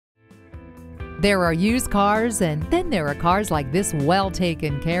There are used cars, and then there are cars like this well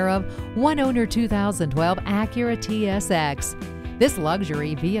taken care of one-owner 2012 Acura TSX. This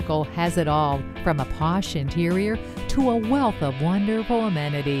luxury vehicle has it all, from a posh interior to a wealth of wonderful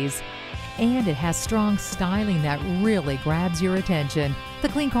amenities. And it has strong styling that really grabs your attention. The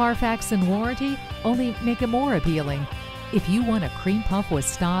clean Carfax and warranty only make it more appealing. If you want a cream puff with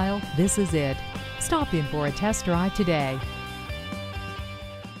style, this is it. Stop in for a test drive today.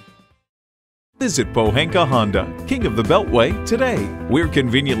 Visit Pohanka Honda, King of the Beltway, today. We're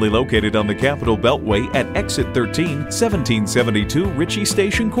conveniently located on the Capitol Beltway at Exit 13, 1772 Ritchie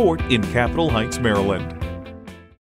Station Court in Capitol Heights, Maryland.